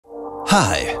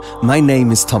Hi, my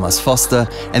name is Thomas Foster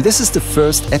and this is the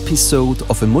first episode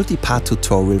of a multi-part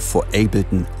tutorial for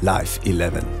Ableton Live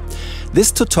 11. This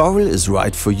tutorial is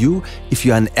right for you if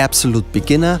you are an absolute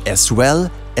beginner as well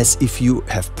as if you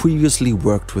have previously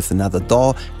worked with another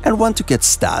DAW and want to get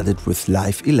started with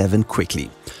Live 11 quickly.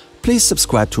 Please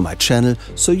subscribe to my channel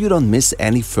so you don't miss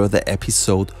any further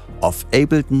episode of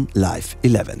Ableton Live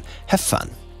 11. Have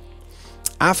fun!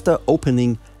 After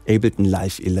opening Ableton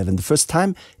Live 11 the first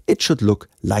time, it should look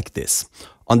like this.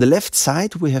 On the left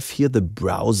side we have here the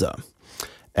browser,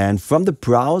 and from the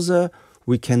browser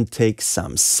we can take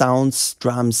some sounds,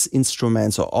 drums,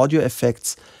 instruments or audio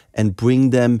effects and bring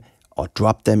them or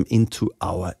drop them into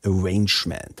our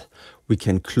arrangement. We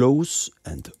can close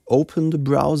and open the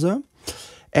browser,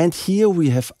 and here we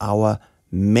have our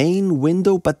main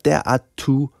window, but there are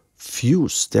two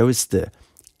views. There is the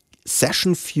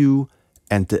session view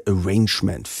and the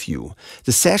arrangement view.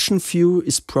 The session view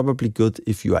is probably good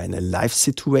if you are in a live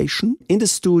situation. In the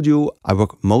studio, I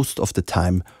work most of the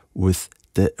time with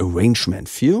the arrangement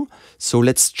view. So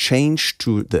let's change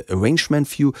to the arrangement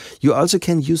view. You also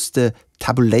can use the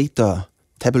tabulator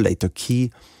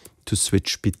key to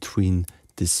switch between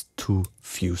these two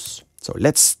views. So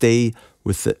let's stay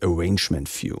with the arrangement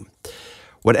view.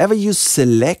 Whatever you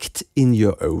select in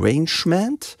your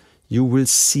arrangement, you will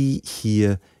see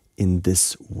here in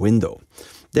this window.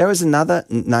 There is another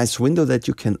nice window that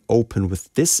you can open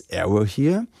with this arrow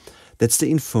here. That's the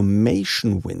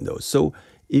information window. So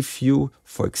if you,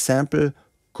 for example,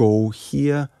 go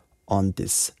here on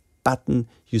this button,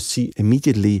 you see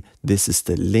immediately this is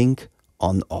the link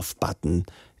on/off button.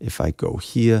 If I go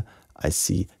here, I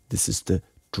see this is the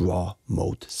draw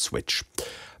mode switch.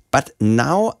 But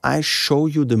now I show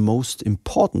you the most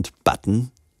important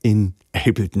button in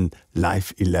Ableton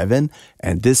Live 11,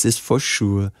 and this is for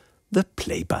sure the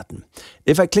play button.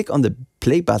 If I click on the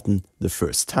play button the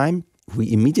first time,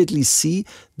 we immediately see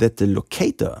that the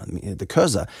locator, the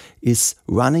cursor, is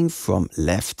running from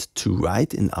left to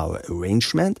right in our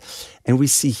arrangement, and we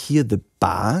see here the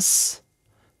bars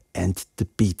and the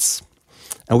beats.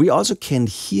 And we also can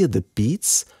hear the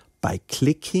beats by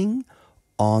clicking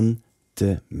on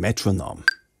the metronome.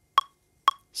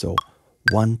 So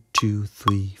 1, 2,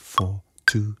 3, 4,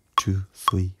 2, 2,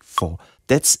 3, 4.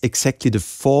 That's exactly the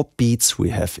 4 beats we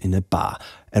have in a bar.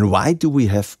 And why do we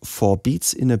have 4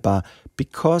 beats in a bar?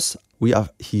 Because we are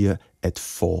here at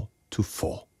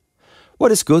 4/4.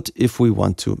 What is good if we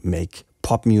want to make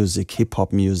pop music, hip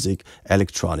hop music,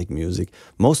 electronic music?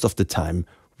 Most of the time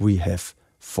we have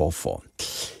 4/4.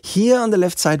 Here on the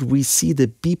left side we see the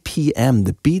BPM,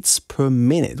 the beats per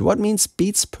minute. What means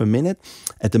beats per minute?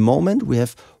 At the moment we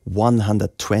have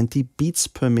 120 beats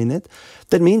per minute.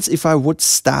 That means if I would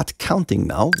start counting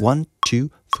now, 1, 2,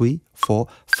 3, 4,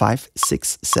 5,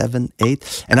 6, 7,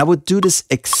 8, and I would do this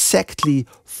exactly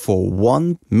for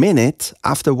 1 minute,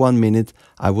 after 1 minute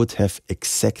I would have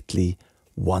exactly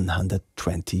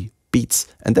 120 beats.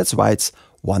 And that's why it's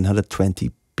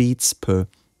 120 beats per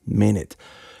minute.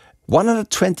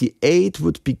 128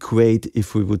 would be great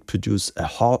if we would produce a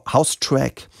house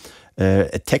track.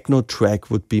 A techno track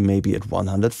would be maybe at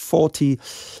 140,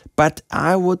 but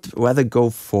I would rather go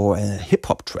for a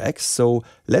hip-hop track. So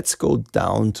let's go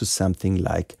down to something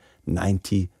like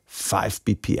 95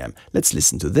 BPM. Let's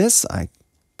listen to this. I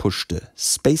push the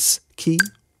space key.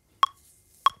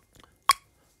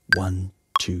 1,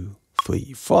 2,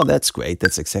 3, 4. That's great.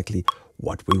 That's exactly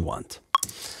what we want.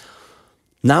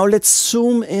 Now let's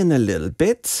zoom in a little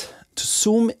bit. To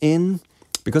zoom in,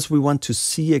 because we want to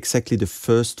see exactly the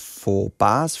first 4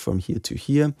 bars from here to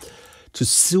here. To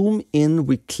zoom in,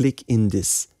 we click in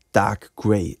this dark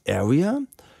gray area,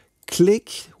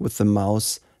 click with the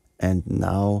mouse, and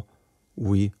now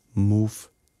we move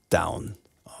down.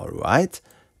 All right,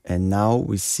 and now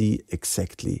we see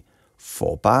exactly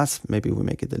 4 bars. Maybe we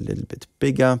make it a little bit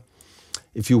bigger.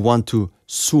 If you want to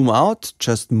zoom out,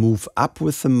 just move up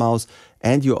with the mouse,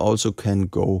 and you also can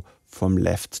go from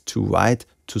left to right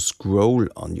to scroll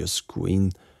on your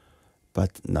screen.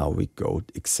 But now we go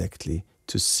exactly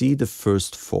to see the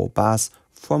first 4 bars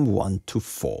from 1 to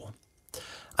 4.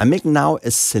 I make now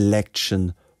a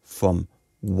selection from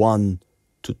 1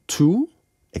 to 2,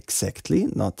 exactly,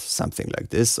 not something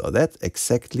like this or that,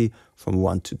 exactly from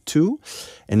 1 to 2.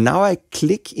 And now I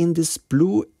click in this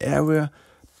blue area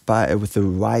with the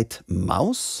right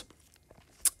mouse,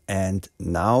 and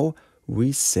now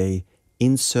we say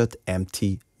insert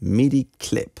empty MIDI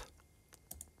clip.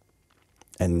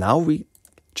 And now we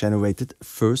generated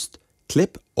first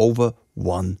clip over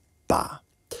 1 bar.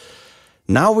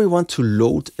 Now we want to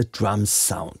load a drum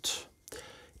sound.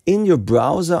 In your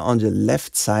browser on the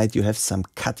left side you have some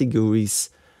categories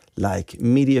like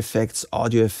MIDI effects,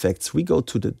 audio effects, we go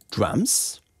to the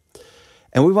drums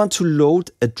and we want to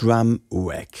load a drum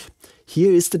rack.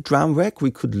 Here is the drum rack.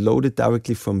 We could load it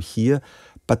directly from here,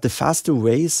 but the faster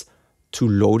way is to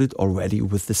load it already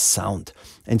with the sound.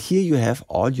 And here you have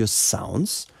all your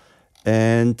sounds.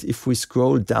 And if we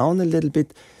scroll down a little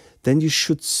bit, then you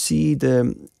should see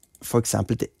for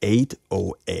example, the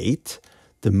 808,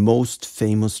 the most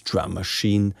famous drum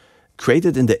machine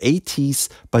created in the 80s,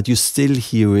 but you still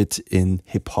hear it in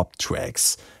hip-hop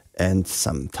tracks and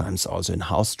sometimes also in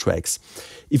house tracks.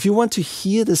 If you want to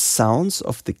hear the sounds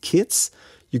of the kids,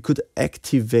 you could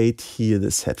activate here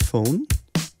this headphone.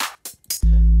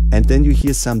 And then you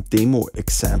hear some demo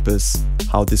examples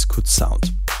how this could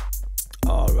sound.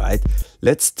 All right,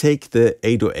 let's take the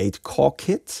 808 core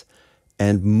kit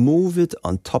and move it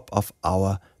on top of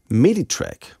our MIDI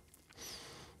track.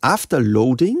 After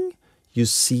loading, you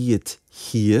see it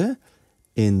here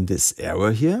in this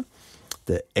arrow here,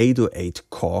 the 808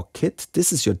 core kit.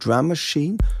 This is your drum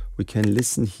machine. We can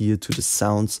listen here to the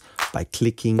sounds by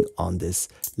clicking on this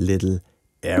little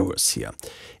arrows here.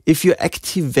 If you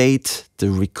activate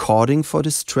the recording for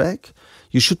this track,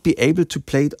 you should be able to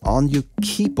play it on your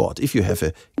keyboard if you have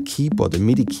a keyboard, a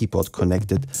MIDI keyboard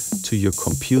connected to your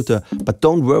computer. But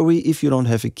don't worry if you don't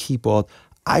have a keyboard.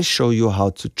 I show you how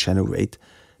to generate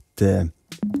the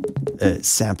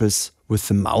samples with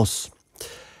the mouse.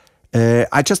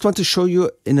 I just want to show you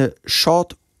in a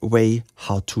short way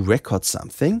how to record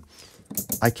something.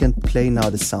 I can play now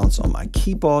the sounds on my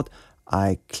keyboard.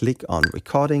 I click on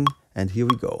recording and here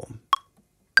we go.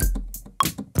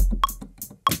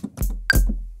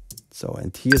 So,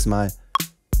 and here's my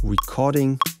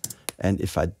recording, and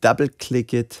if I double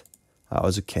click it, I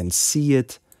also can see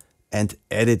it and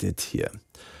edit it here.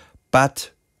 But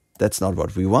that's not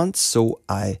what we want, so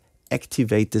I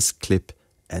activate this clip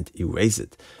and erase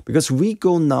it. Because we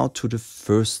go now to the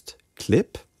first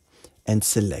clip and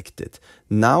select it.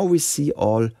 Now we see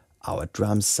all our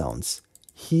drum sounds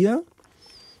here,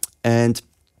 and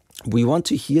we want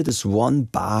to hear this one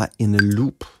bar in a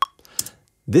loop.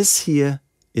 This here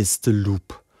is the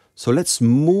loop. So let's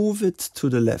move it to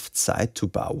the left side to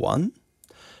bar 1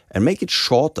 and make it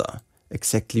shorter,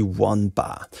 exactly 1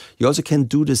 bar. You also can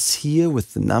do this here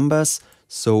with the numbers.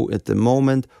 So at the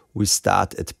moment we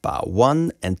start at bar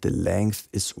 1 and the length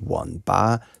is 1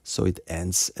 bar, so it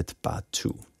ends at bar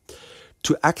 2.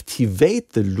 To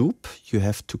activate the loop, you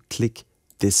have to click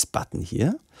this button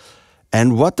here.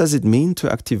 And what does it mean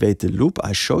to activate the loop?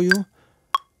 I show you.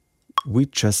 We're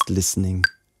just listening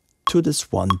to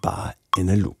this 1 bar in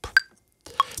a loop.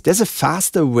 There's a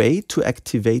faster way to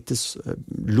activate this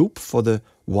loop for the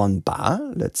 1 bar.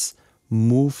 Let's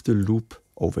move the loop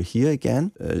over here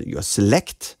again. You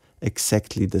select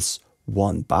exactly this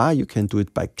 1 bar. You can do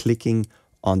it by clicking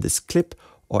on this clip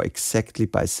or exactly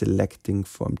by selecting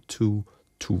from 2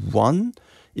 to 1.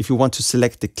 If you want to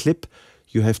select the clip,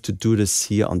 you have to do this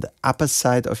here on the upper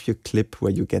side of your clip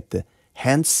where you get the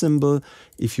hand symbol.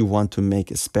 If you want to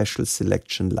make a special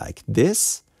selection like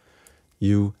this,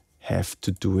 you have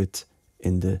to do it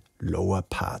in the lower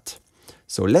part.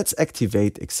 So let's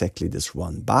activate exactly this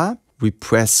 1 bar. We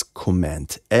press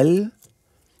Command L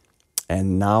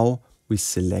and now we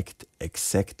select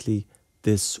exactly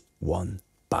this 1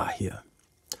 bar here.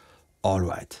 All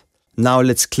right, now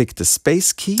let's click the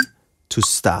space key to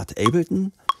start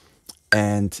Ableton,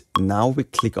 and now we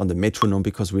click on the metronome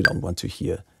because we don't want to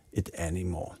hear it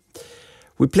anymore.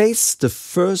 We place the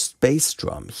first bass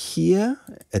drum here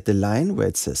at the line where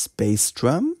it says bass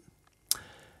drum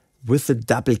with a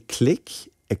double click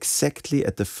exactly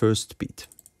at the first beat.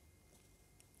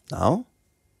 Now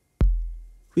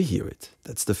we hear it.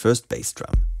 That's the first bass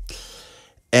drum.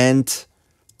 And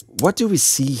what do we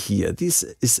see here? This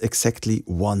is exactly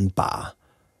 1 bar.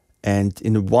 And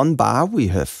in 1 bar we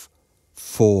have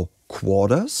 4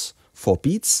 quarters, 4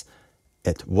 beats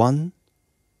at 1,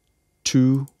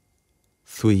 2,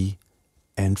 3,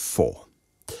 and 4.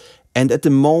 And at the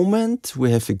moment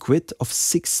we have a grid of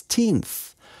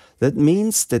 16th. That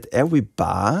means that every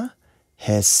bar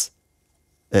has,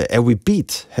 every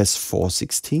beat has 4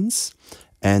 16ths,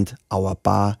 and our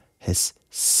bar has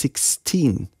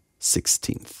 16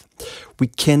 16th. We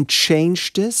can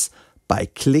change this by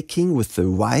clicking with the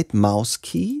right mouse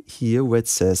key here where it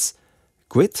says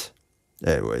grid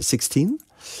 16,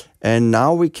 and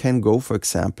now we can go, for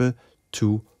example,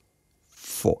 to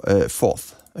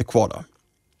fourth, a quarter.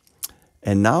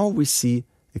 And now we see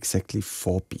exactly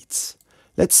 4 beats.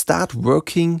 Let's start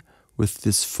working with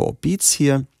these 4 beats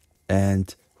here,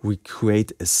 and we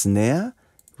create a snare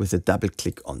with a double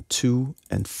click on 2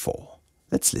 and 4.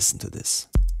 Let's listen to this.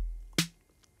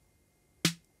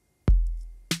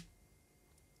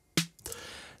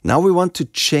 Now we want to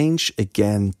change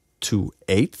again to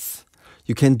eighth.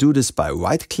 You can do this by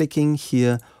right-clicking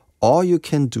here, or you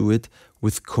can do it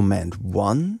with Command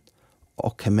 1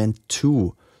 or Command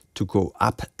 2 to go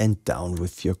up and down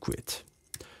with your grid.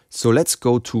 So let's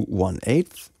go to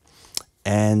 1/8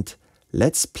 and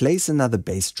let's place another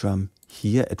bass drum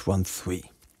here at 1/3.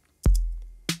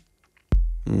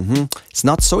 It's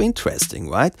not so interesting,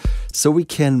 right? So we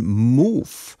can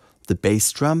move the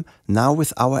bass drum now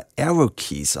with our arrow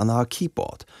keys on our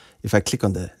keyboard. If I click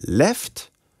on the left,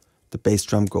 the bass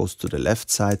drum goes to the left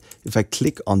side. If I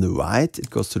click on the right, it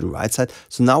goes to the right side.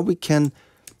 So now we can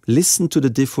listen to the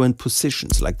different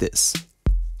positions like this.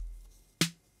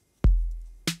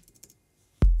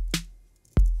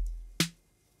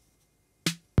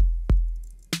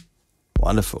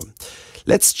 Wonderful.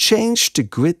 Let's change the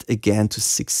grid again to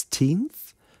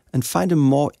 16th and find a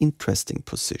more interesting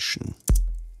position.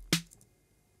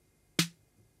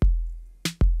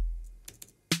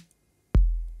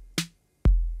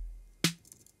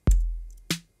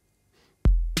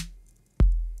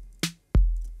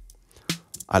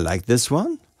 I like this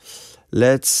one.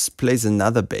 Let's place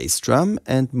another bass drum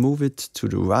and move it to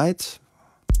the right.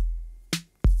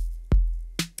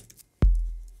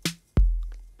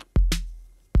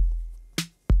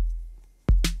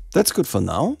 That's good for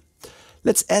now.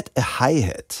 Let's add a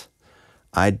hi-hat.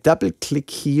 I double click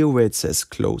here where it says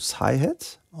close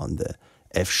hi-hat on the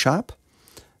F sharp.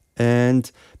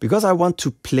 And because I want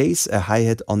to place a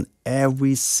hi-hat on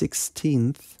every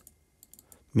 16th,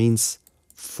 means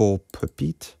 4 per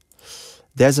beat,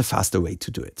 there's a faster way to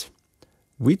do it.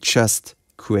 We just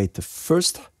create the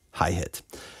first hi-hat.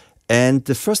 And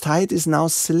the first hi-hat is now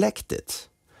selected.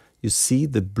 You see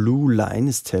the blue line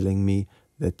is telling me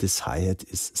that this hi-hat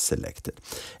is selected.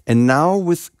 And now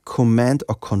with Command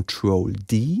or Control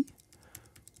D,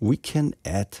 we can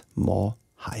add more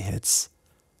hi-hats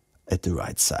at the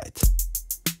right side.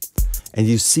 And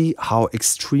you see how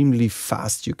extremely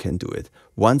fast you can do it.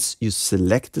 Once you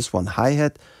select this one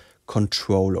hi-hat,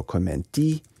 Control or Command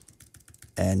D,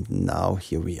 and now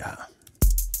here we are.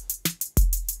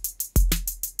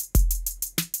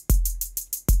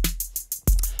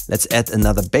 Let's add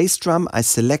another bass drum. I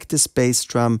select this bass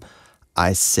drum.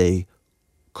 I say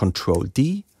Control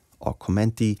D or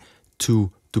Command D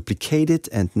to duplicate it.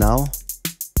 And now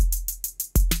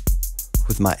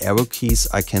with my arrow keys,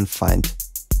 I can find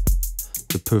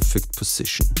the perfect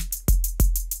position.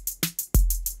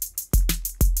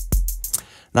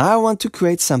 Now I want to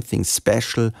create something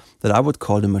special that I would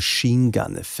call the machine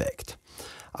gun effect.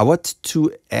 I want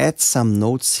to add some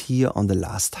notes here on the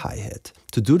last hi-hat.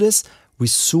 To do this, we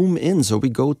zoom in, so we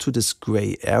go to this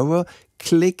gray arrow,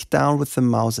 click down with the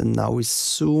mouse, and now we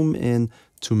zoom in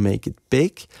to make it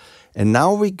big. And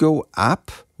now we go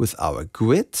up with our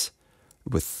grid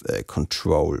with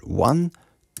Control 1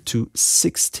 to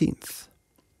 16th.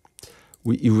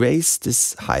 We erase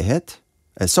this hi-hat.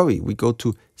 We go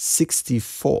to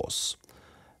 64s.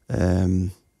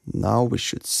 Now we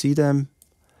should see them.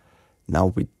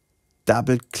 Now we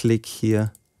double click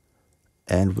here,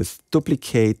 and with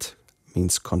duplicate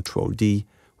means Control D,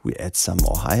 we add some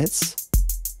more hi-hats.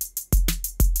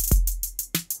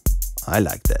 I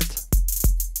like that.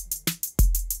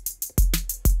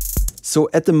 So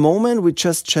at the moment we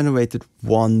just generated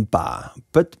 1 bar,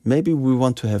 but maybe we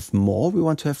want to have more, we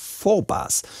want to have 4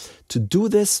 bars. To do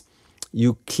this,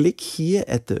 you click here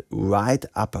at the right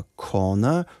upper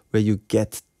corner where you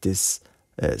get this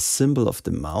symbol of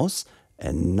the mouse,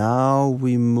 and now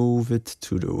we move it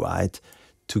to the right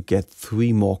to get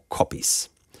 3 more copies.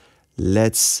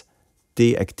 Let's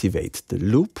deactivate the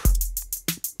loop.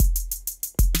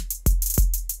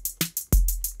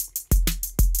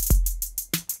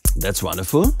 That's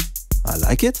wonderful. I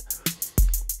like it.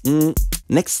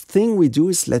 Next thing we do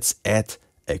is let's add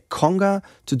a conga.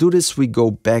 To do this, we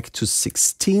go back to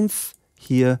 16th.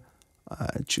 Here,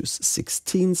 choose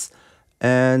 16th.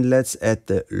 And let's add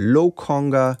the low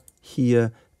conga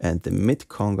here and the mid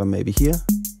conga maybe here.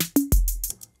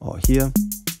 Or here,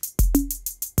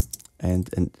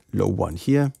 and low one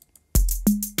here.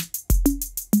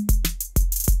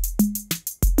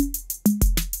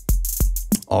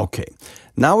 Okay,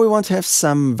 now we want to have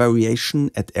some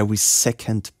variation at every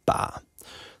second bar.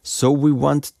 So we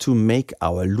want to make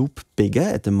our loop bigger.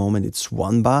 At the moment it's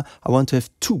 1 bar. I want to have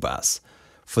 2 bars.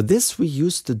 For this we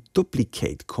use the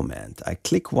duplicate command. I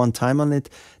click 1 time on it.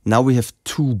 Now we have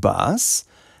 2 bars,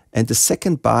 and the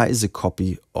second bar is a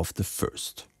copy of the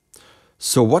first.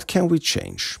 So what can we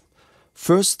change?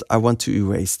 First, I want to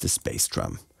erase this bass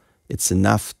drum. It's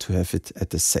enough to have it at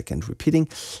the second repeating.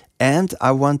 And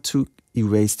I want to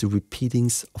erase the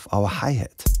repeatings of our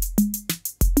hi-hat.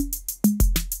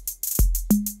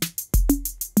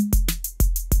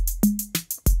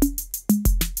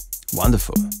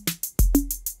 Wonderful.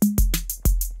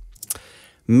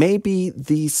 Maybe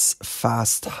these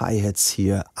fast hi-hats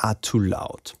here are too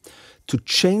loud. To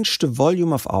change the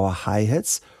volume of our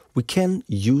hi-hats, we can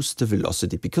use the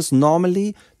velocity, because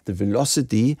normally the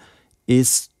velocity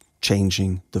is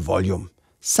changing the volume.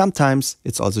 Sometimes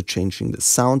it's also changing the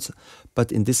sound,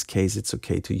 but in this case it's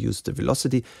okay to use the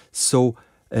velocity. So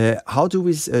how do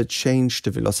we change the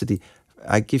velocity?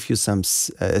 I give you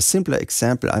a simpler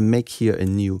example. I make here a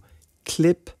new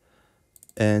clip,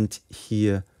 and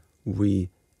here we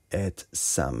add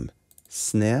some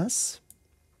snares.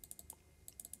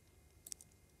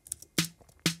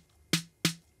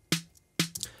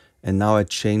 And now I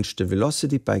change the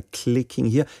velocity by clicking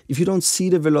here. If you don't see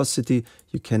the velocity,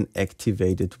 you can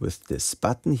activate it with this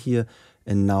button here.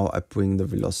 And now I bring the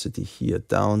velocity here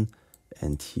down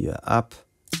and here up.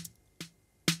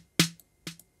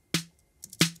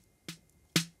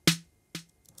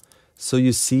 So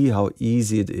you see how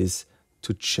easy it is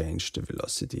to change the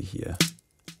velocity here.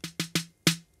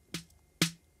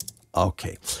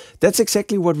 Okay, that's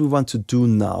exactly what we want to do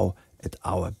now at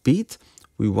our beat.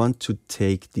 We want to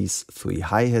take these 3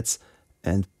 hi-hats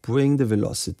and bring the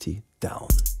velocity down.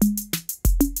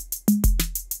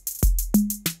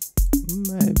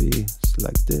 Maybe it's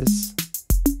like this.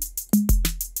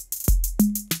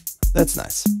 That's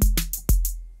nice.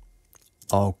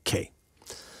 Okay.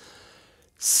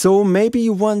 So maybe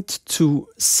you want to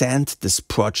send this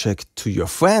project to your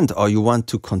friend, or you want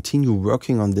to continue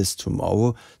working on this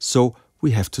tomorrow. So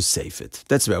we have to save it.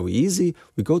 That's very easy.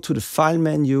 We go to the File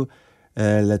menu.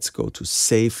 Let's go to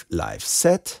Save Live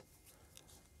Set.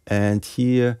 And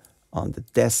here on the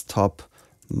desktop,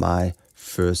 my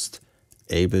first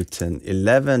Ableton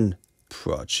 11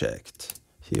 project.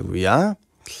 Here we are.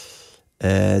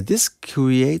 This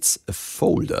creates a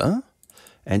folder.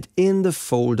 And in the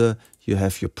folder, you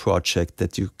have your project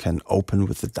that you can open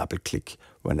with a double click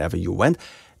whenever you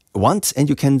want, and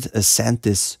you can send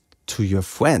this to your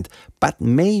friend. But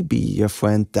maybe your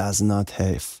friend does not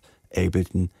have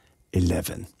Ableton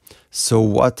 11. So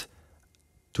what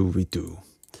do?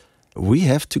 We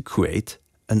have to create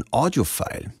an audio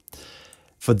file.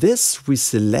 For this, we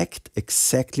select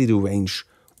exactly the range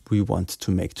we want to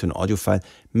make to an audio file.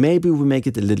 Maybe we make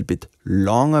it a little bit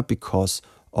longer because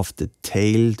of the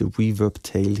tail, the reverb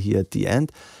tail here at the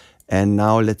end. And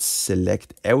now let's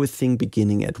select everything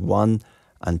beginning at 1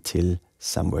 until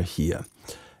somewhere here.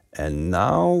 And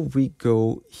now we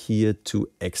go here to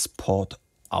export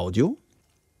audio.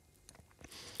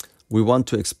 We want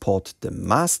to export the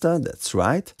master, that's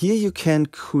right. Here you can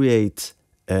create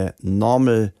a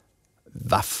normal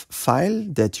WAV file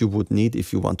that you would need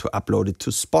if you want to upload it to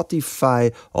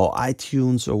Spotify or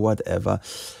iTunes or whatever.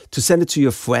 To send it to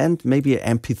your friend, maybe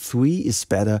an MP3 is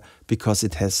better because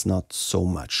it has not so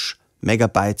much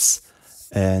megabytes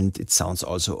and it sounds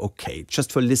also okay.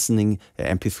 Just for listening,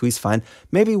 MP3 is fine.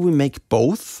 Maybe we make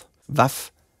both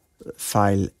WAV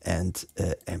file and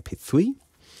MP3.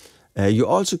 You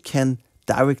also can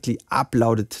directly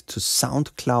upload it to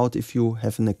SoundCloud if you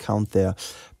have an account there,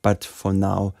 but for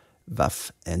now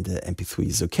WAV and MP3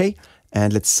 is okay.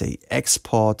 And let's say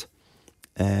export,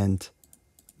 and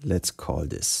let's call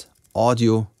this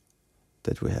audio,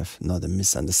 that we have not a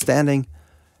misunderstanding.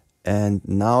 And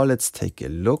now let's take a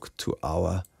look to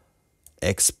our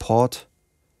export.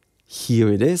 Here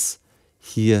it is.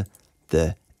 Here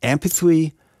the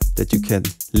MP3 that you can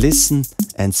listen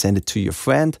and send it to your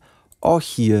friend, or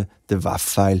here the WAV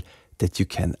file that you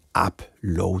can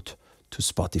upload to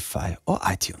Spotify or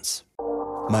iTunes.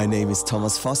 My name is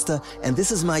Thomas Foster, and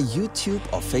this is my YouTube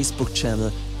or Facebook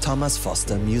channel, Thomas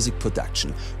Foster Music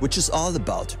Production, which is all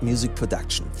about music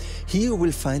production. Here you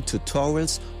will find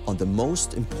tutorials on the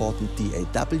most important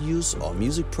DAWs or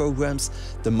music programs,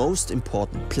 the most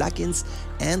important plugins,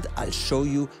 and I'll show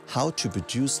you how to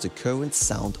produce the current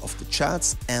sound of the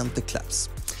charts and the clubs.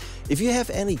 If you have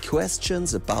any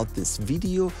questions about this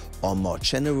video or more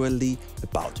generally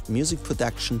about music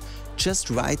production, just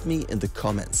write me in the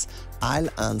comments. I'll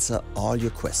answer all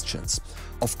your questions.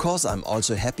 Of course, I'm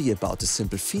also happy about a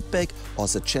simple feedback or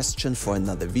suggestion for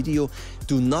another video.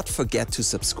 Do not forget to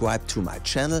subscribe to my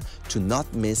channel to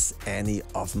not miss any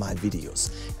of my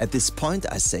videos. At this point,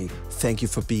 I say thank you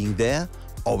for being there.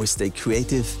 Always stay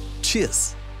creative.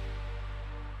 Cheers!